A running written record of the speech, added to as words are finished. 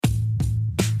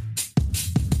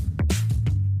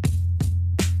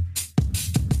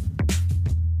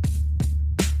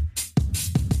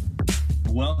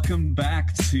Welcome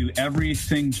back to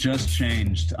Everything Just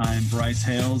Changed. I'm Bryce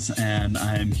Hales, and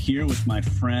I'm here with my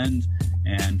friend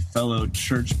and fellow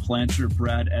church planter,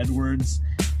 Brad Edwards,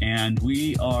 and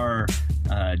we are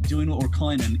doing what we're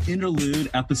calling an interlude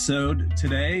episode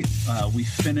today. We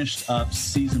finished up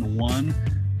season 1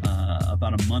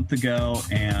 about a month ago,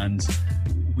 and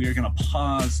we are going to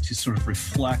pause to sort of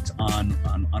reflect on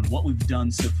what we've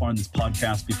done so far in this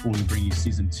podcast before we bring you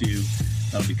season 2.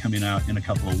 That'll be coming out in a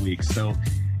couple of weeks. So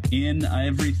in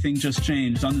Everything Just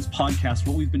Changed, on this podcast,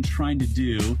 what we've been trying to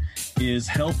do is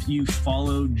help you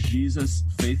follow Jesus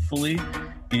faithfully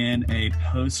in a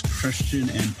post-Christian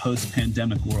and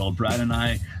post-pandemic world. Brad and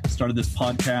I started this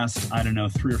podcast,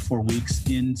 3 or 4 weeks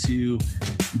into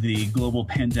the global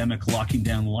pandemic locking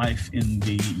down life in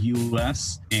the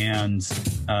U.S. And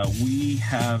we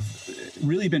have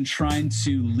really been trying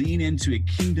to lean into a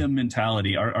kingdom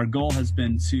mentality. Our goal has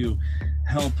been to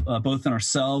help both in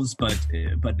ourselves, but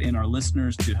in our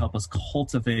listeners, to help us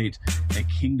cultivate a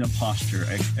kingdom posture,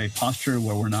 a posture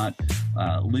where we're not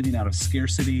living out of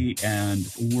scarcity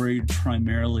and worried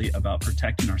primarily about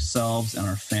protecting ourselves and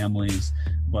our families,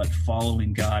 but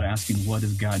following God, asking what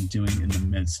is God doing in the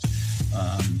midst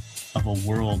of a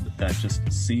world that just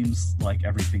seems like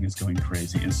everything is going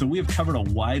crazy. And so we have covered a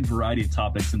wide variety of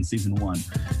topics in season 1.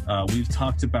 We've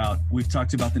talked about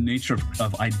the nature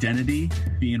of identity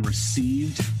being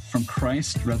received from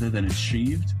Christ rather than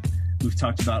achieved. We've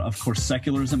talked about, of course,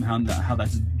 secularism, how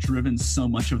that's driven so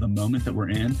much of the moment that we're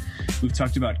in. We've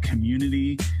talked about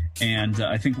community, and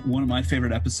I think one of my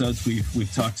favorite episodes,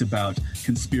 we've talked about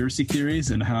conspiracy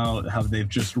theories and how they've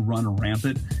just run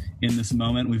rampant in this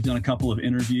moment. We've done a couple of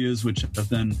interviews, which have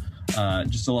been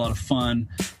just a lot of fun,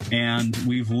 and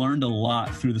we've learned a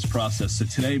lot through this process. So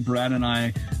today, Brad and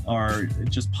I are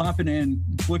just popping in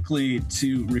quickly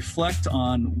to reflect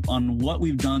on what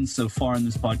we've done so far in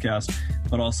this podcast,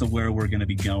 but also where we're going to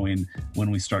be going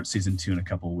when we start season 2 in a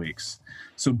couple of weeks.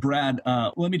 So Brad,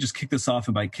 let me just kick this off,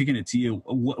 and by kicking it to you,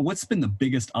 what's been the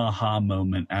biggest aha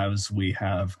moment as we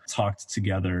have talked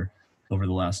together over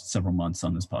the last several months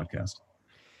on this podcast?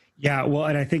 Yeah, well,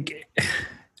 and I think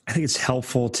it's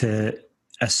helpful to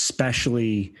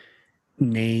especially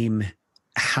name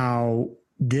how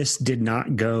this did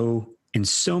not go in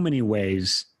so many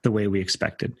ways the way we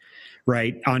expected,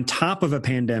 right? On top of a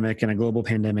pandemic and a global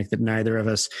pandemic that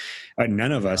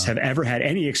none of us have ever had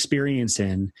any experience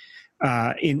in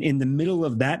the middle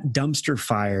of that dumpster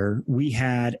fire, we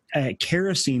had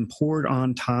kerosene poured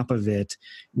on top of it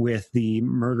with the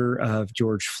murder of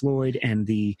George Floyd and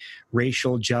the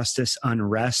racial justice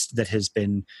unrest that has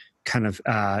been kind of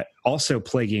also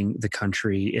plaguing the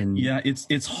country. Yeah,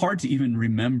 it's hard to even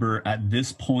remember at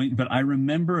this point, but I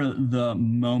remember the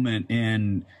moment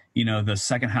in the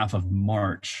second half of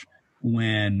March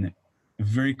when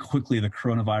very quickly the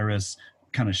coronavirus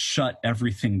kind of shut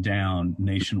everything down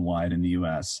nationwide in the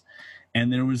U.S.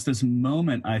 And there was this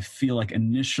moment, I feel like,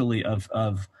 initially of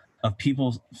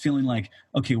people feeling like,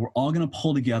 okay, we're all going to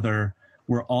pull together,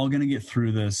 we're all going to get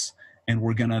through this, and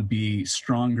we're going to be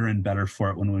stronger and better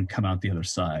for it when we come out the other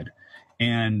side.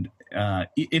 And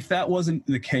if that wasn't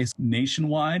the case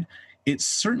nationwide, it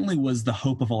certainly was the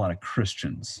hope of a lot of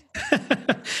Christians.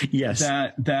 Yes.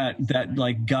 That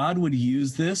like God would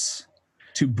use this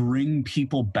to bring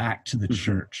people back to the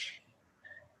church.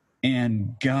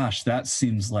 And gosh, that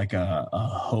seems like a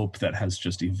hope that has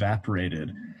just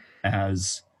evaporated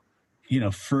as,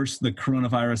 first the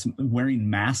coronavirus, wearing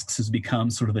masks has become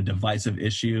sort of a divisive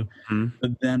issue.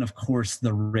 But then, of course,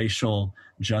 the racial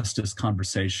justice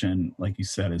conversation, like you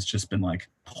said, has just been like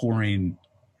pouring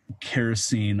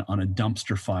kerosene on a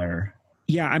dumpster fire.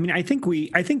 Yeah, I mean, I think you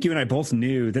and I both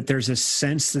knew that there's a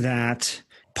sense that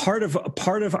part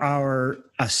of our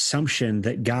assumption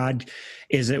that God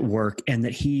is at work and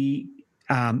that he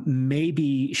may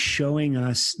be showing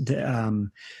us the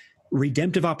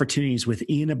redemptive opportunities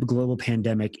within a global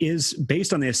pandemic is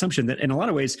based on the assumption that in a lot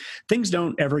of ways, things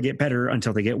don't ever get better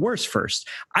until they get worse first.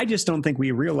 I just don't think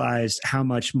we realized how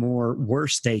much more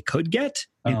worse they could get.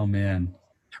 Oh, man.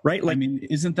 Right? Like, I mean,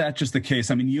 isn't that just the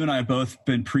case? I mean, you and I have both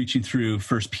been preaching through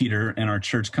 1 Peter in our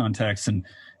church context,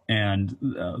 and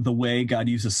the way God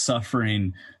uses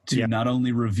suffering to not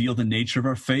only reveal the nature of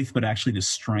our faith, but actually to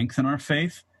strengthen our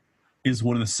faith is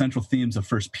one of the central themes of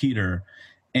 1 Peter.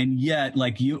 And yet,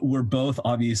 we're both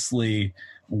obviously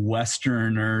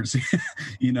Westerners,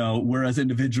 we're as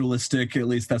individualistic, at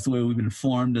least that's the way we've been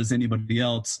formed as anybody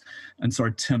else. And so our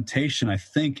temptation, I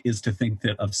think, is to think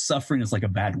that of suffering as like a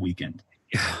bad weekend.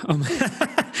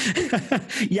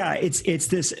 Yeah, it's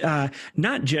this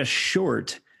not just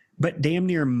short, but damn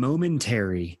near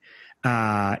momentary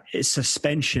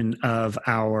suspension of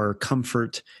our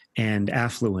comfort and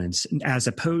affluence, as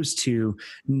opposed to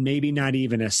maybe not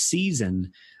even a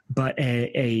season, but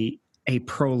a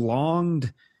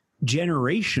prolonged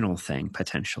generational thing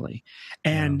potentially.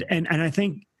 And I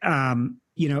think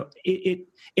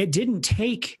it didn't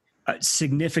take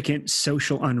significant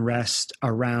social unrest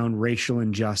around racial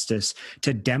injustice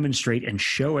to demonstrate and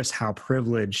show us how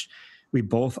privileged we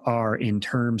both are in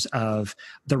terms of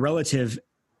the relative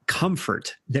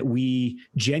comfort that we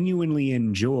genuinely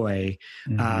enjoy.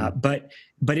 But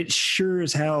it sure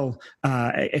as hell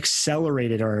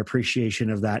accelerated our appreciation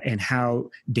of that, and how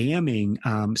damning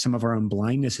some of our own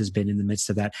blindness has been in the midst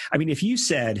of that. I mean, if you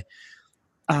said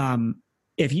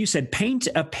paint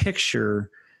a picture,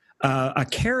 a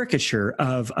caricature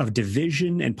of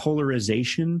division and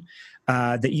polarization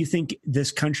that you think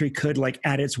this country could, like,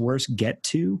 at its worst get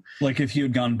to. Like if you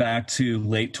had gone back to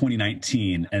late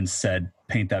 2019 and said,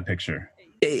 paint that picture.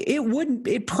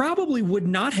 It probably would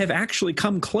not have actually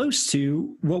come close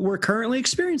to what we're currently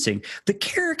experiencing. The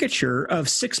caricature of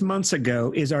 6 months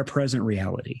ago is our present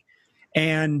reality.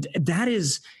 And that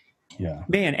is,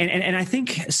 man. And I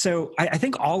think, so I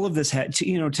think all of this had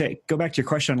to, to go back to your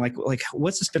question, like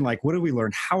what's this been like? What have we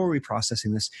learned? How are we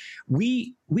processing this?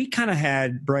 We kind of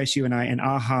had, Bryce, you and I, an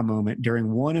aha moment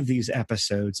during one of these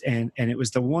episodes. And it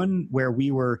was the one where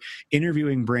we were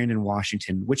interviewing Brandon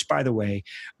Washington, which, by the way,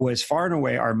 was far and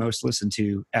away our most listened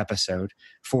to episode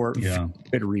for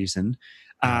good reason.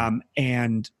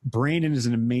 And Brandon is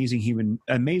an amazing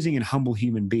and humble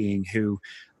human being who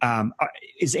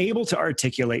is able to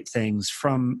articulate things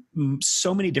from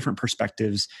so many different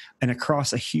perspectives and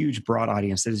across a huge, broad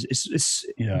audience. That is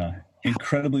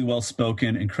incredibly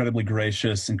well-spoken, incredibly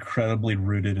gracious, incredibly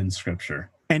rooted in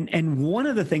Scripture. And one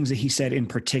of the things that he said in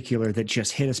particular that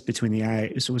just hit us between the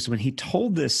eyes was when he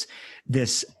told this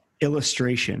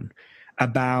illustration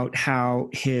about how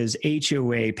his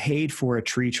HOA paid for a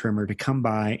tree trimmer to come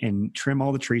by and trim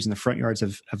all the trees in the front yards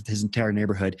of his entire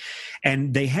neighborhood.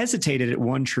 And they hesitated at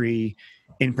one tree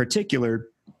in particular.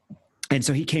 And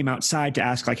so he came outside to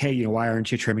ask, like, hey, why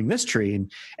aren't you trimming this tree?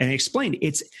 And he explained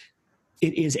it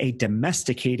is a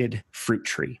domesticated fruit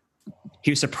tree. He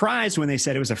was surprised when they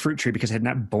said it was a fruit tree because it had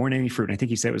not borne any fruit. And I think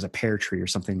he said it was a pear tree or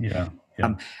something. Yeah.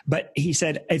 But he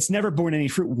said, it's never borne any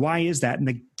fruit. Why is that?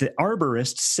 And the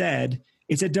arborist said,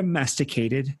 it's a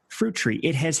domesticated fruit tree.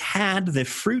 It has had the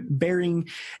fruit-bearing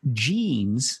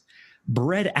genes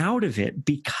bred out of it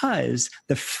because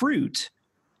the fruit,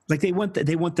 like they want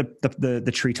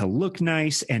the tree to look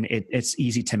nice, and it's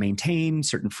easy to maintain.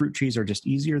 Certain fruit trees are just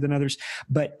easier than others,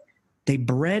 but they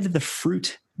bred the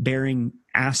fruit-bearing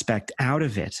aspect out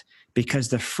of it because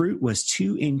the fruit was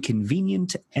too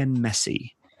inconvenient and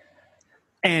messy.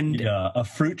 And a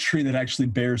fruit tree that actually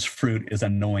bears fruit is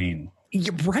annoying.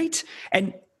 You're right.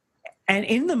 And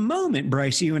in the moment,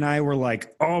 Bryce, you and I were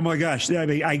like, oh my gosh,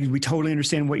 we totally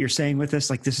understand what you're saying with this.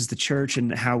 Like, this is the church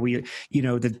and how we,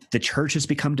 the church has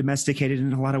become domesticated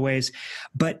in a lot of ways.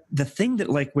 But the thing that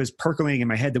was percolating in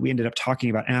my head that we ended up talking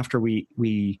about after we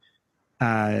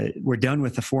were done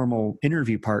with the formal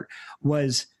interview part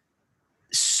was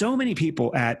so many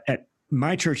people at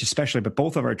my church especially, but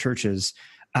both of our churches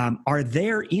are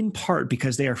there in part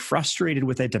because they are frustrated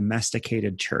with a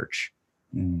domesticated church.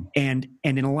 And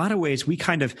in a lot of ways, we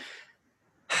kind of,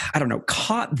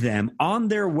 caught them on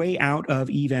their way out of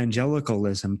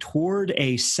evangelicalism toward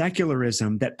a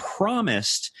secularism that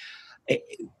promised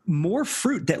more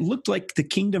fruit that looked like the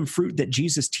kingdom fruit that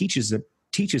Jesus teaches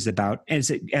about as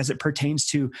it pertains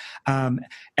to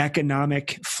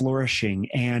economic flourishing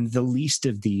and the least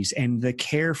of these and the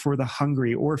care for the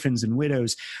hungry, orphans and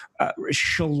widows,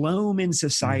 shalom in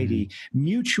society,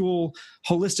 mutual,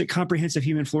 holistic, comprehensive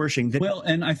human flourishing.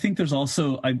 And I think there's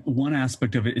also one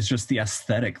aspect of it is just the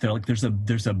aesthetic. There's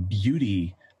a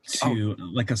beauty to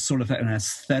like a sort of an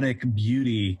aesthetic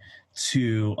beauty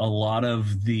to a lot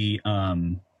of the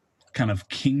kind of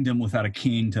kingdom without a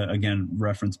king, to again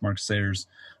reference Mark Sayers'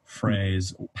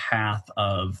 phrase, path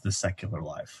of the secular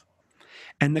life.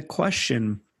 And the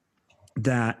question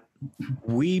that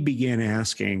we began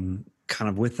asking kind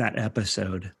of with that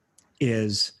episode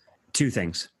is two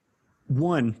things.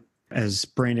 One, as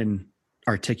Brandon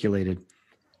articulated,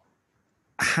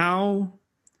 how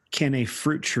can a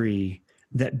fruit tree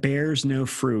that bears no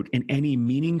fruit in any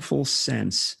meaningful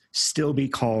sense still be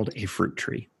called a fruit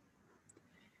tree?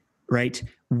 Right?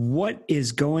 What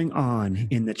is going on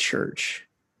in the church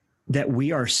that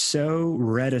we are so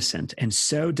reticent and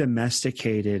so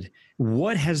domesticated?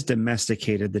 What has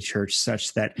domesticated the church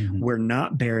such that we're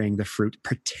not bearing the fruit,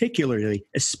 particularly,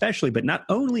 especially, but not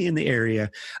only in the area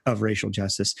of racial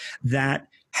justice, and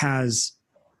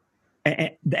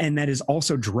that is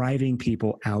also driving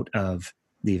people out of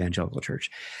the evangelical church.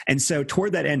 And so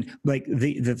toward that end, like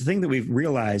the thing that we've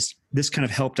realized, this kind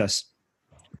of helped us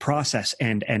process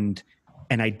and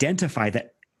identify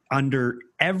that under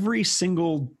every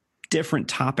single different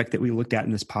topic that we looked at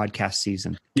in this podcast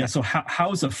season. Yeah. So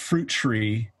how is a fruit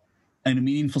tree, in a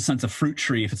meaningful sense, a fruit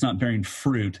tree, if it's not bearing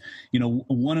fruit?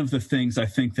 One of the things I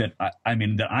think that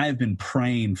that I've been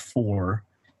praying for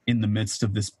in the midst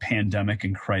of this pandemic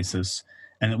and crisis,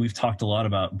 and that we've talked a lot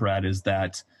about, Brad, is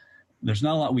that there's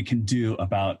not a lot we can do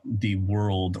about the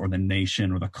world or the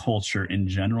nation or the culture in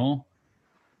general.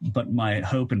 But my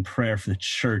hope and prayer for the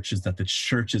church is that the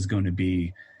church is going to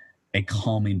be a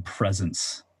calming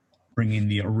presence, bringing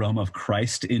the aroma of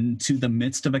Christ into the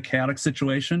midst of a chaotic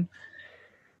situation.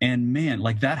 And man,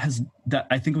 like that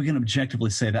I think we can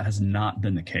objectively say that has not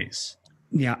been the case.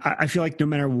 Yeah. I feel like no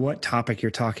matter what topic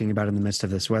you're talking about in the midst of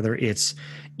this, whether it's,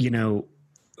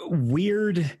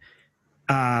 weird,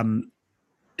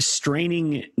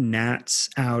 straining gnats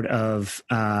out of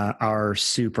our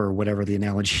soup, or whatever the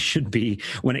analogy should be,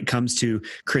 when it comes to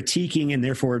critiquing and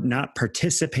therefore not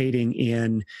participating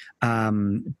in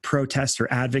protest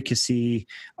or advocacy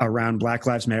around Black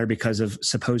Lives Matter because of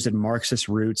supposed Marxist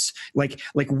roots.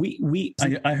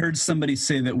 I heard somebody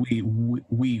say that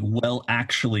we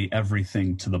actually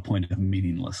everything to the point of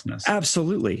meaninglessness.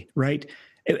 Absolutely, right.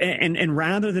 And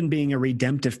rather than being a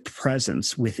redemptive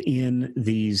presence within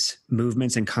these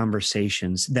movements and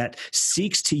conversations that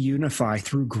seeks to unify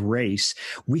through grace,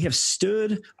 we have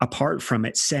stood apart from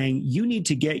it, saying, you need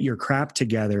to get your crap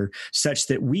together such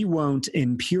that we won't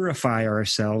impurify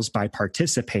ourselves by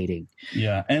participating.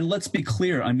 Yeah. And let's be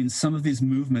clear. I mean, some of these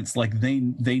movements, like they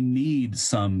need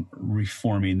some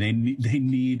reforming. They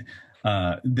need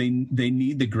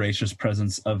the gracious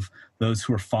presence of those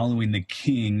who are following the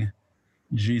King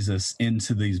Jesus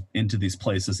into these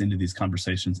places, into these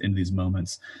conversations, into these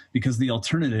moments, because the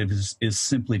alternative is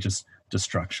simply just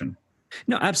destruction.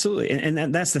 No, absolutely.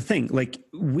 And that's the thing. Like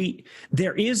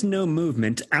there is no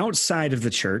movement outside of the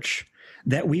church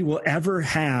that we will ever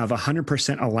have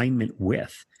 100% alignment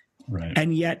with. Right.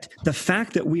 And yet the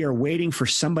fact that we are waiting for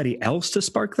somebody else to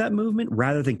spark that movement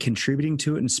rather than contributing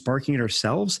to it and sparking it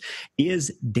ourselves is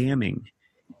damning.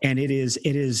 And it is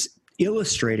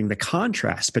illustrating the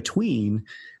contrast between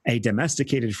a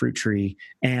domesticated fruit tree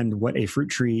and what a fruit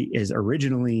tree is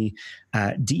originally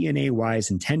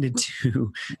DNA-wise intended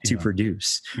to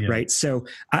produce, right? So,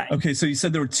 okay. So you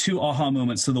said there were two aha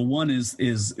moments. So the one is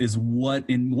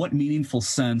in what meaningful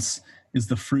sense is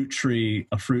the fruit tree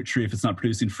a fruit tree if it's not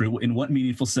producing fruit? In what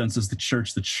meaningful sense is the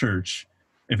church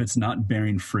if it's not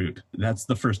bearing fruit? That's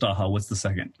the first aha. What's the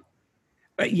second?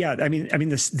 Yeah, I mean,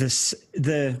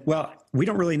 we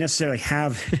don't really necessarily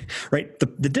have, right?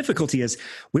 The difficulty is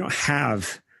we don't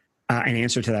have an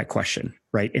answer to that question,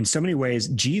 right? In so many ways,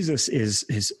 Jesus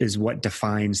is what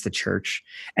defines the church,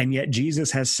 and yet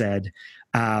Jesus has said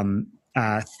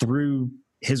through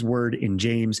his word in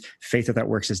James, faith without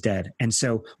works is dead. And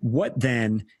so, what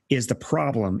then is the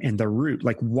problem and the root?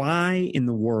 Like, why in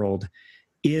the world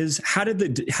how did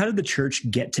the church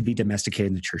get to be domesticated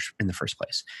in the church in the first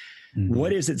place? Mm-hmm.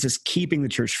 What is it that's keeping the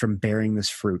church from bearing this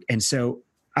fruit? And so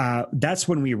that's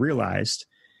when we realized,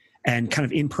 and kind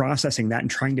of in processing that and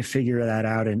trying to figure that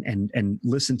out and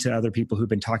listen to other people who've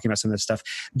been talking about some of this stuff,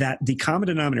 that the common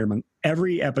denominator among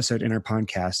every episode in our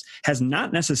podcast has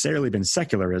not necessarily been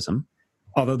secularism,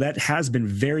 although that has been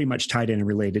very much tied in and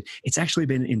related. It's actually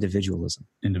been individualism.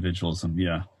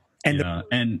 Yeah.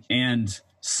 And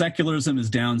secularism is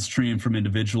downstream from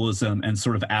individualism, and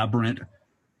sort of aberrant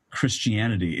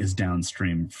Christianity is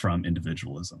downstream from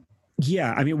individualism.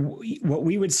 Yeah, I mean, what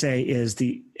we would say is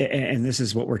and this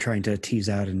is what we're trying to tease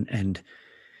out and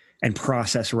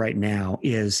process right now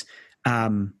is,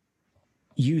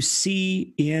 you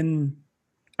see in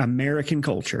American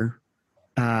culture,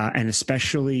 and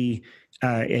especially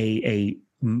a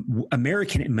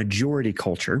American majority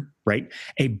culture, right?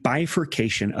 A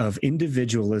bifurcation of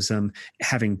individualism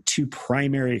having two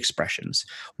primary expressions.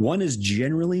 One is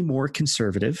generally more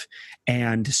conservative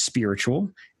and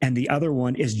spiritual, and the other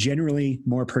one is generally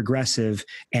more progressive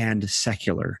and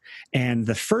secular. And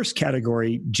the first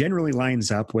category generally lines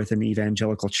up with an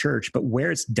evangelical church, but where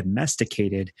it's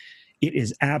domesticated, it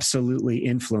is absolutely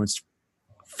influenced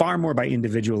far more by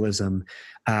individualism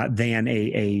than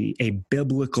a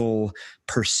biblical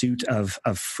pursuit of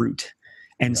fruit.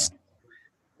 And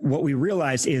what we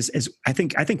realized is I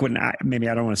think when maybe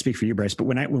I don't want to speak for you, Bryce, but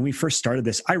when we first started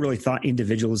this, I really thought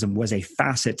individualism was a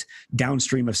facet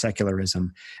downstream of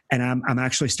secularism, and I'm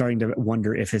actually starting to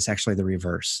wonder if it's actually the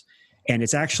reverse. And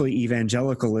it's actually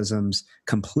evangelicalism's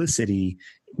complicity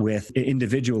with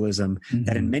individualism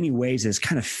that in many ways is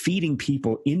kind of feeding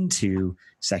people into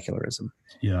secularism.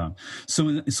 Yeah. So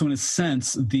in a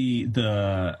sense,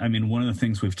 I mean, one of the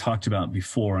things we've talked about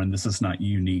before, and this is not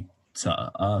unique to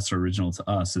us or original to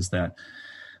us, is that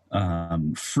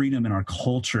freedom in our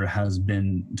culture has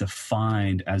been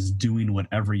defined as doing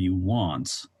whatever you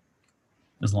want,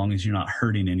 as long as you're not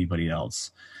hurting anybody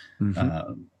else,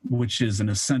 which is an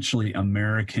essentially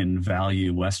American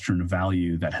value, Western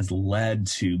value that has led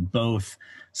to both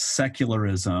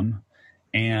secularism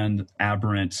and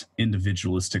aberrant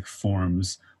individualistic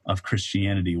forms of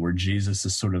Christianity, where Jesus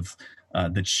is sort of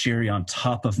the cherry on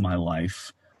top of my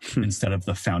life instead of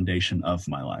the foundation of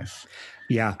my life.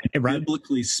 Yeah.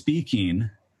 Biblically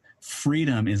speaking,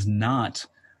 freedom is not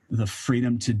the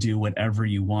freedom to do whatever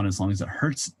you want as long as it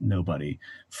hurts nobody.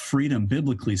 Freedom,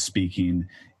 biblically speaking,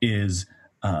 is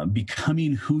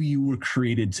becoming who you were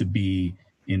created to be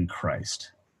in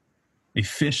Christ. A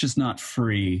fish is not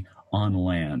free on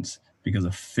land because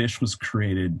a fish was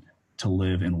created to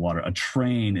live in water. A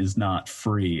train is not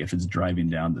free if it's driving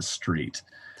down the street.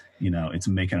 It's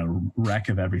making a wreck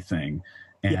of everything.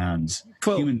 And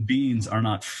human beings are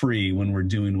not free when we're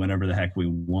doing whatever the heck we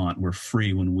want. We're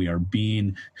free when we are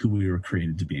being who we were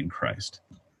created to be in Christ.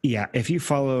 Yeah. If you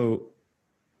follow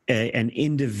an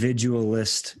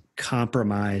individualist,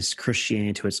 compromised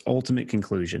Christianity to its ultimate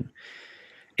conclusion,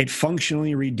 it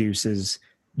functionally reduces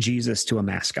Jesus to a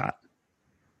mascot,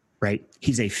 right?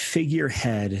 He's a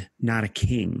figurehead, not a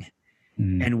king.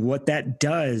 And what that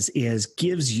does is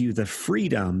gives you the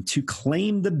freedom to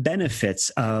claim the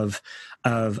benefits of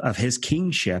his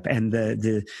kingship and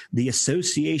the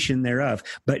association thereof,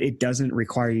 but it doesn't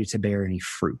require you to bear any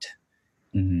fruit.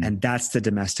 And that's the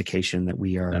domestication that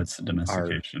we are. That's the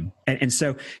domestication. And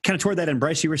so kind of toward that, and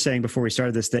Bryce, you were saying before we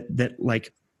started this, that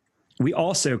like, we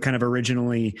also kind of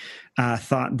originally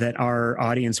thought that our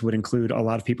audience would include a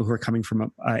lot of people who are coming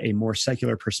from a more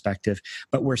secular perspective,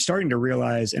 but we're starting to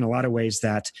realize in a lot of ways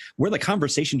that where the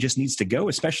conversation just needs to go,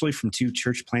 especially from two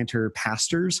church planter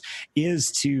pastors,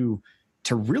 is to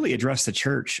really address the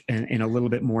church in a little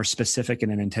bit more specific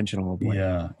and an intentional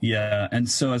way. Yeah. And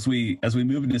so as we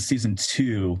move into season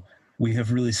 2, we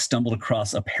have really stumbled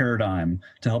across a paradigm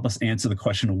to help us answer the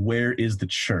question, where is the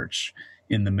church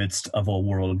in the midst of a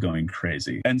world going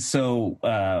crazy? And so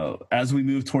as we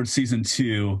move towards season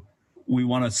 2, we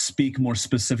want to speak more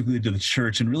specifically to the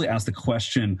church and really ask the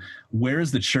question, where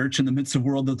is the church in the midst of a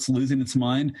world that's losing its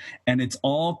mind? And it's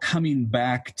all coming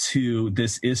back to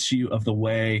this issue of the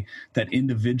way that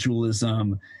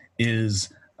individualism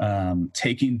is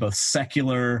taking both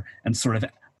secular and sort of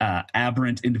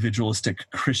aberrant individualistic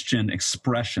Christian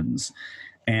expressions.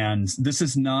 And this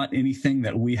is not anything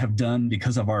that we have done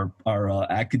because of our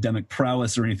academic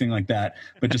prowess or anything like that,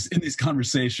 but just in these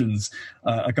conversations,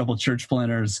 a couple of church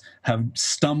planners have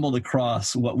stumbled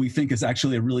across what we think is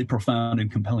actually a really profound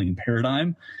and compelling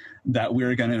paradigm that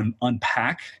we're going to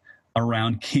unpack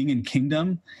around King and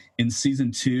Kingdom in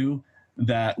season 2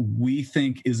 that we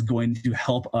think is going to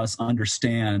help us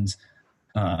understand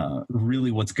really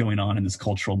what's going on in this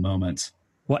cultural moment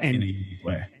in a unique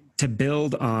way. To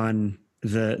build on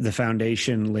the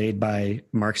foundation laid by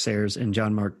Mark Sayers and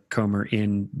John Mark Comer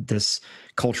in this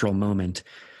cultural moment,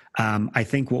 I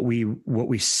think what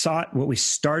we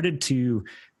started to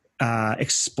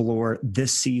explore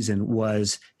this season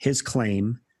was his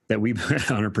claim that we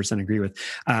 100% agree with,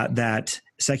 that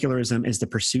secularism is the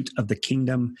pursuit of the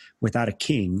kingdom without a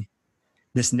king.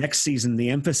 This next season, the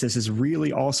emphasis is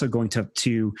really also going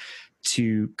to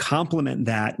complement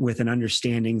that with an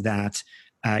understanding that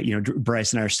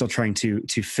Bryce and I are still trying to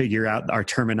figure out our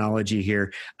terminology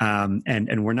here,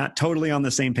 and we're not totally on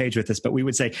the same page with this, but we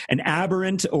would say an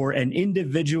aberrant or an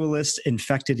individualist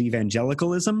infected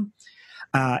evangelicalism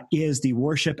is the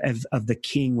worship of the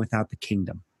king without the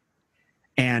kingdom.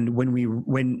 And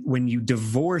when you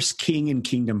divorce king and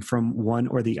kingdom from one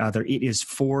or the other, it is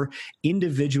for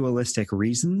individualistic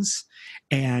reasons,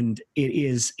 and it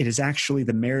is actually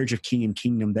the marriage of king and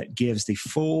kingdom that gives the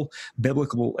full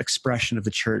biblical expression of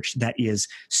the church that is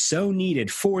so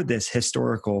needed for this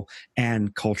historical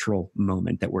and cultural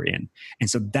moment that we're in. And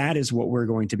so that is what we're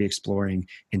going to be exploring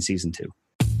in season 2.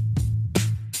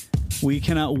 We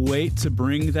cannot wait to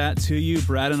bring that to you.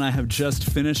 Brad and I have just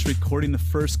finished recording the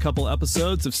first couple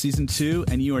episodes of season 2,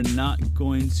 and you are not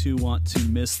going to want to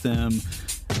miss them.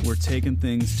 We're taking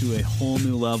things to a whole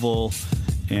new level,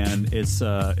 and it's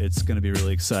going to be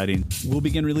really exciting. We'll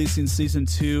begin releasing season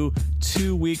 2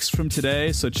 weeks from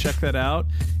today, so check that out.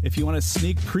 If you want a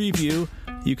sneak preview,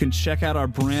 you can check out our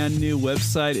brand new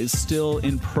website. It's still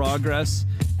in progress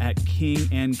at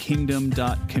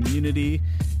kingandkingdom.community.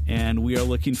 And we are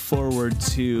looking forward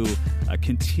to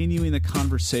continuing the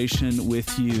conversation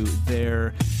with you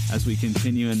there as we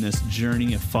continue in this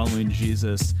journey of following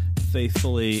Jesus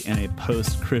faithfully in a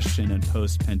post-Christian and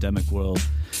post-pandemic world.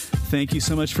 Thank you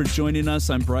so much for joining us.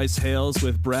 I'm Bryce Hales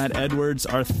with Brad Edwards.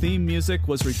 Our theme music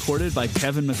was recorded by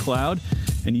Kevin MacLeod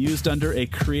and used under a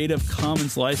Creative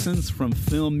Commons license from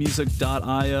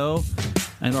filmmusic.io.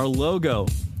 And our logo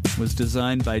was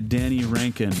designed by Danny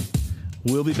Rankin.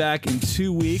 We'll be back in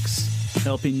 2 weeks,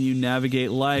 helping you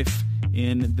navigate life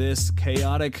in this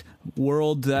chaotic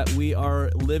world that we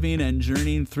are living and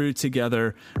journeying through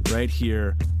together right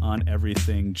here on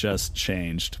Everything Just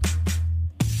Changed.